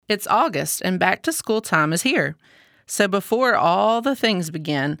It's August and back to school time is here. So before all the things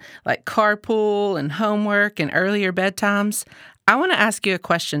begin, like carpool and homework and earlier bedtimes, I want to ask you a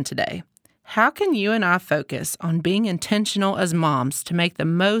question today. How can you and I focus on being intentional as moms to make the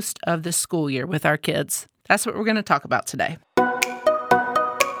most of the school year with our kids? That's what we're going to talk about today.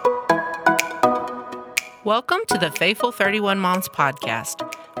 Welcome to the Faithful 31 Moms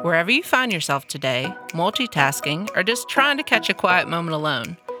podcast. Wherever you find yourself today, multitasking, or just trying to catch a quiet moment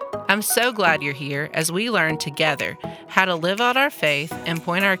alone, I'm so glad you're here as we learn together how to live out our faith and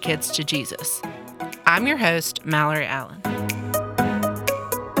point our kids to Jesus. I'm your host, Mallory Allen.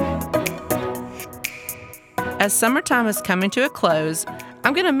 As summertime is coming to a close,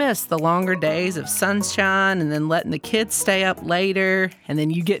 I'm going to miss the longer days of sunshine and then letting the kids stay up later and then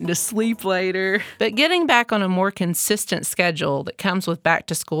you getting to sleep later. But getting back on a more consistent schedule that comes with back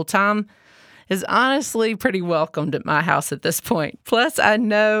to school time is honestly pretty welcomed at my house at this point. Plus, I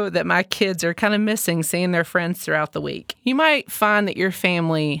know that my kids are kind of missing seeing their friends throughout the week. You might find that your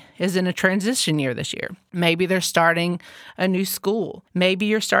family is in a transition year this year. Maybe they're starting a new school. Maybe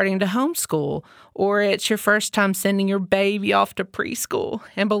you're starting to homeschool, or it's your first time sending your baby off to preschool.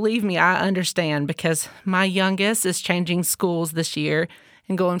 And believe me, I understand because my youngest is changing schools this year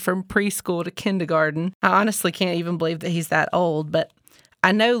and going from preschool to kindergarten. I honestly can't even believe that he's that old, but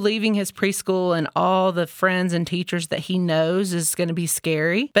I know leaving his preschool and all the friends and teachers that he knows is going to be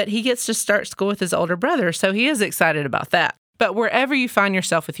scary, but he gets to start school with his older brother, so he is excited about that. But wherever you find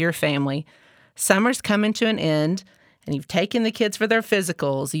yourself with your family, summer's coming to an end, and you've taken the kids for their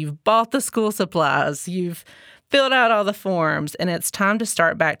physicals, you've bought the school supplies, you've filled out all the forms, and it's time to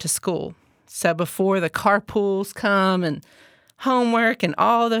start back to school. So before the carpools come and homework and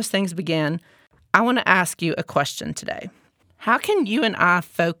all those things begin, I want to ask you a question today. How can you and I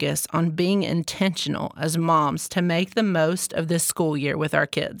focus on being intentional as moms to make the most of this school year with our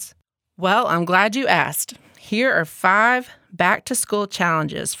kids? Well, I'm glad you asked. Here are 5 back-to-school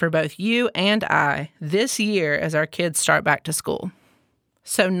challenges for both you and I this year as our kids start back to school.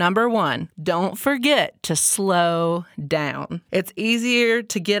 So number 1, don't forget to slow down. It's easier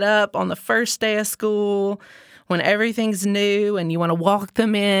to get up on the first day of school when everything's new and you want to walk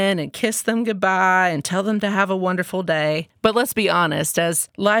them in and kiss them goodbye and tell them to have a wonderful day. But let's be honest, as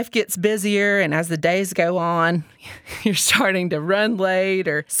life gets busier and as the days go on, you're starting to run late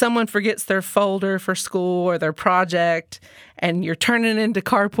or someone forgets their folder for school or their project and you're turning into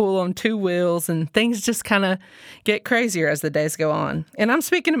carpool on 2 wheels and things just kind of get crazier as the days go on. And I'm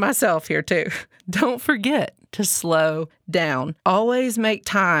speaking to myself here too. Don't forget to slow down. Always make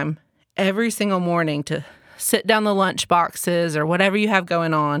time every single morning to sit down the lunch boxes or whatever you have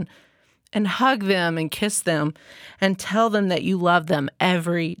going on and hug them and kiss them and tell them that you love them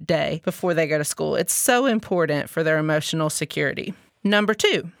every day before they go to school. It's so important for their emotional security. Number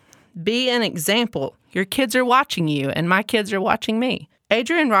 2, be an example. Your kids are watching you and my kids are watching me.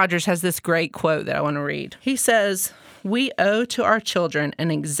 Adrian Rogers has this great quote that I want to read. He says, "We owe to our children an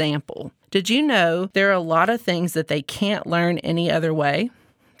example. Did you know there are a lot of things that they can't learn any other way?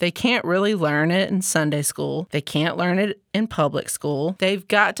 They can't really learn it in Sunday school. They can't learn it in public school. They've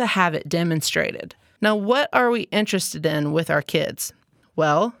got to have it demonstrated." Now, what are we interested in with our kids?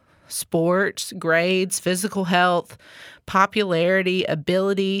 Well, sports, grades, physical health, popularity,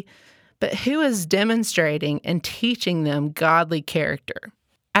 ability, but who is demonstrating and teaching them godly character?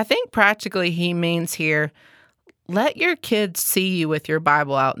 I think practically he means here, let your kids see you with your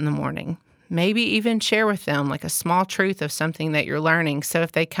Bible out in the morning. Maybe even share with them like a small truth of something that you're learning. So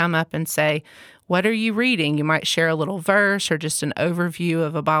if they come up and say, "What are you reading?" You might share a little verse or just an overview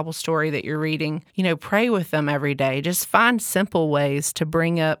of a Bible story that you're reading. Pray with them every day. Just find simple ways to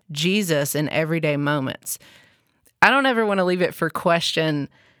bring up Jesus in everyday moments. I don't ever want to leave it for question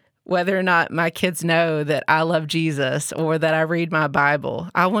whether or not my kids know that I love Jesus or that I read my Bible.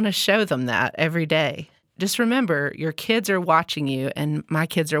 I want to show them that every day. Just remember, your kids are watching you and my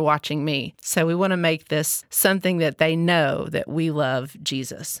kids are watching me. So we want to make this something that they know that we love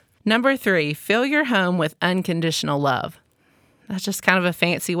Jesus. Number 3, fill your home with unconditional love. That's just kind of a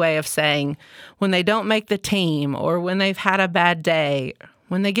fancy way of saying when they don't make the team or when they've had a bad day,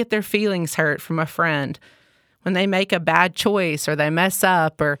 when they get their feelings hurt from a friend, when they make a bad choice or they mess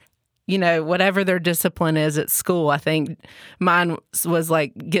up or whatever their discipline is at school. I think mine was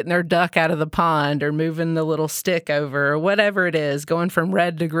like getting their duck out of the pond or moving the little stick over or whatever it is, going from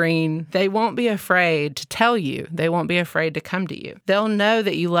red to green. They won't be afraid to tell you. They won't be afraid to come to you. They'll know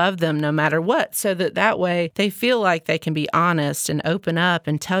that you love them no matter what, so that way they feel like they can be honest and open up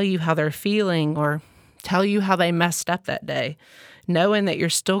and tell you how they're feeling or tell you how they messed up that day, knowing that you're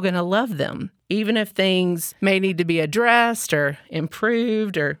still going to love them. even if things may need to be addressed or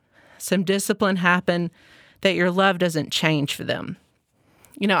improved or some discipline happen, that your love doesn't change for them.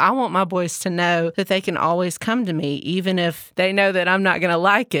 I want my boys to know that they can always come to me, even if they know that I'm not going to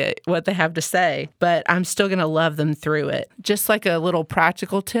like it, what they have to say, but I'm still going to love them through it. Just like a little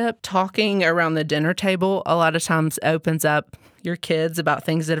practical tip, talking around the dinner table a lot of times opens up your kids about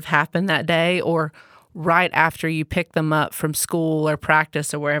things that have happened that day, or right after you pick them up from school or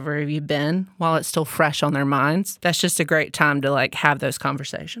practice or wherever you've been, while it's still fresh on their minds. That's just a great time to have those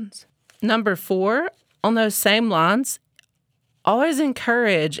conversations. Number 4, on those same lines, always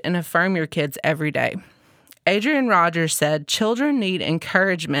encourage and affirm your kids every day. Adrian Rogers said, "Children need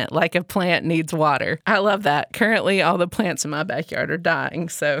encouragement like a plant needs water." I love that. Currently, all the plants in my backyard are dying,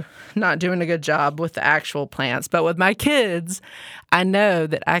 so not doing a good job with the actual plants. But with my kids, I know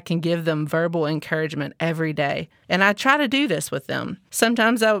that I can give them verbal encouragement every day, and I try to do this with them.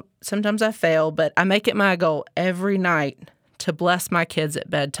 Sometimes I fail, but I make it my goal every night to bless my kids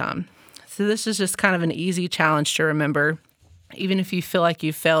at bedtime. So this is just kind of an easy challenge to remember, even if you feel like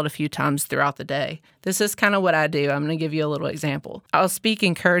you've failed a few times throughout the day. This is kind of what I do. I'm going to give you a little example. I'll speak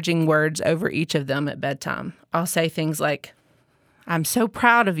encouraging words over each of them at bedtime. I'll say things like, "I'm so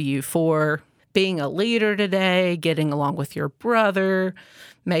proud of you for being a leader today, getting along with your brother,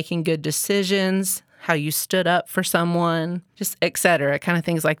 making good decisions, how you stood up for someone," just etc., kind of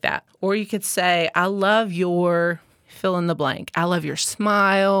things like that. Or you could say, "I love your..." fill in the blank. "I love your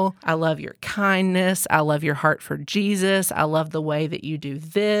smile. I love your kindness. I love your heart for Jesus. I love the way that you do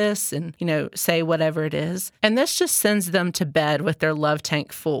this," and, say whatever it is. And this just sends them to bed with their love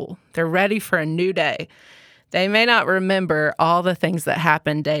tank full. They're ready for a new day. They may not remember all the things that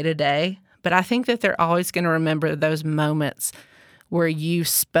happen day to day, but I think that they're always going to remember those moments where you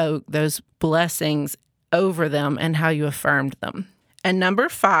spoke those blessings over them and how you affirmed them. And number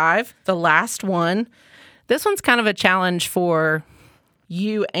 5, the last one, this one's kind of a challenge for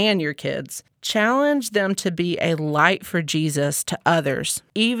you and your kids. Challenge them to be a light for Jesus to others,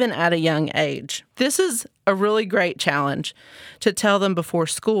 even at a young age. This is a really great challenge to tell them before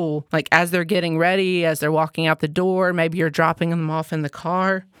school, as they're getting ready, as they're walking out the door, maybe you're dropping them off in the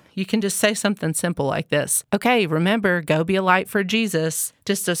car. You can just say something simple like this. "Okay, remember, go be a light for Jesus."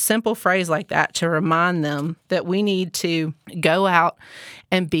 Just a simple phrase like that to remind them that we need to go out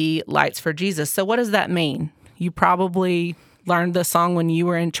and be lights for Jesus. So what does that mean? You probably learned the song when you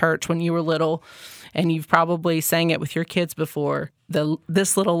were in church when you were little, and you've probably sang it with your kids before.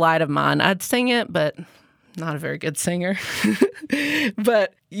 "This little light of mine." I'd sing it, but not a very good singer.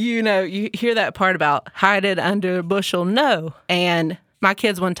 But, you hear that part about hide it under a bushel. No. And my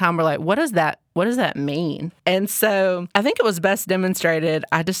kids one time were like, what does that mean? And so I think it was best demonstrated.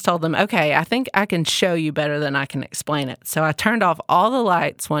 I just told them, okay, I think I can show you better than I can explain it. So I turned off all the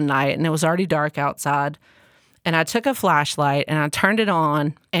lights one night, and it was already dark outside. And I took a flashlight and I turned it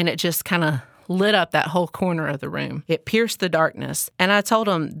on, and it just kind of lit up that whole corner of the room. It pierced the darkness. And I told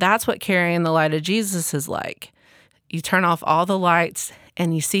them that's what carrying the light of Jesus is like. You turn off all the lights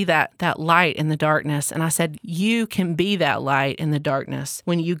and you see that light in the darkness. And I said, you can be that light in the darkness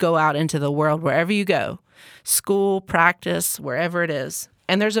when you go out into the world, wherever you go, school, practice, wherever it is.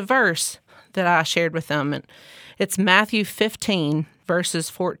 And there's a verse that I shared with them, and it's Matthew 15, verses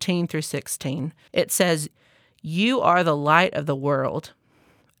 14 through 16. It says, "You are the light of the world.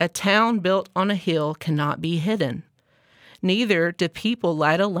 A town built on a hill cannot be hidden. Neither do people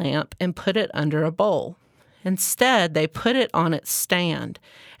light a lamp and put it under a bowl. Instead, they put it on its stand,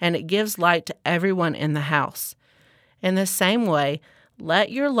 and it gives light to everyone in the house. In the same way,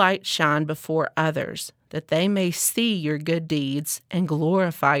 let your light shine before others, that they may see your good deeds and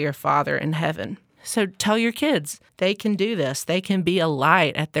glorify your Father in heaven." So tell your kids they can do this. They can be a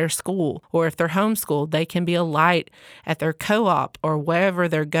light at their school, or if they're homeschooled, they can be a light at their co-op or wherever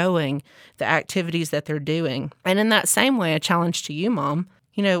they're going, the activities that they're doing. And in that same way, a challenge to you, Mom,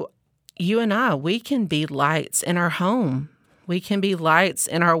 you and I, we can be lights in our home. We can be lights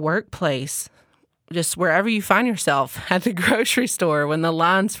in our workplace, just wherever you find yourself, at the grocery store, when the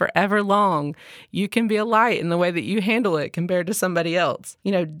line's forever long. You can be a light in the way that you handle it compared to somebody else.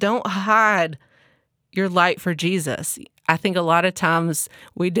 Don't hide your light for Jesus. I think a lot of times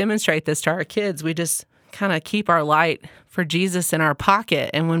we demonstrate this to our kids. We just kind of keep our light for Jesus in our pocket,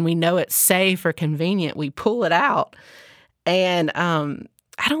 and when we know it's safe or convenient, we pull it out. And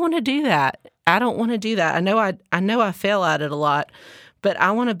I don't want to do that. I know I fail at it a lot, but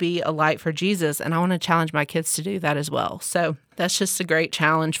I want to be a light for Jesus, and I want to challenge my kids to do that as well. So that's just a great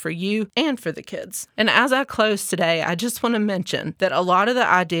challenge for you and for the kids. And as I close today, I just want to mention that a lot of the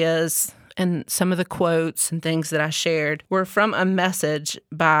ideas and some of the quotes and things that I shared were from a message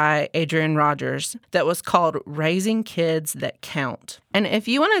by Adrian Rogers that was called Raising Kids That Count. And if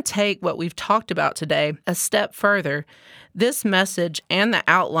you want to take what we've talked about today a step further, this message and the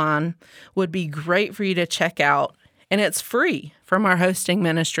outline would be great for you to check out. And it's free from our hosting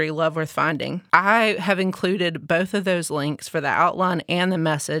ministry, Love Worth Finding. I have included both of those links for the outline and the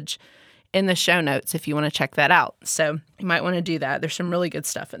message in the show notes if you want to check that out. So you might want to do that. There's some really good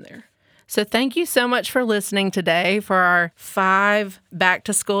stuff in there. So thank you so much for listening today for our 5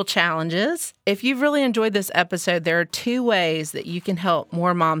 back-to-school challenges. If you've really enjoyed this episode, there are 2 ways that you can help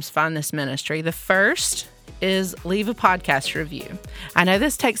more moms find this ministry. The first is leave a podcast review. I know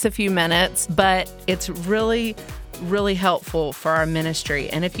this takes a few minutes, but it's really helpful for our ministry.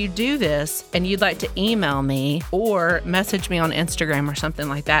 And if you do this and you'd like to email me or message me on Instagram or something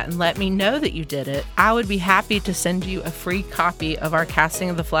like that and let me know that you did it, I would be happy to send you a free copy of our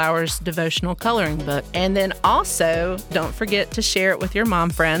Casting of the Flowers devotional coloring book. And then also, don't forget to share it with your mom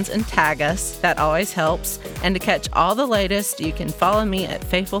friends and tag us. That always helps. And to catch all the latest, you can follow me at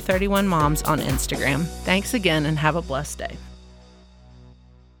Faithful31Moms on Instagram. Thanks again and have a blessed day.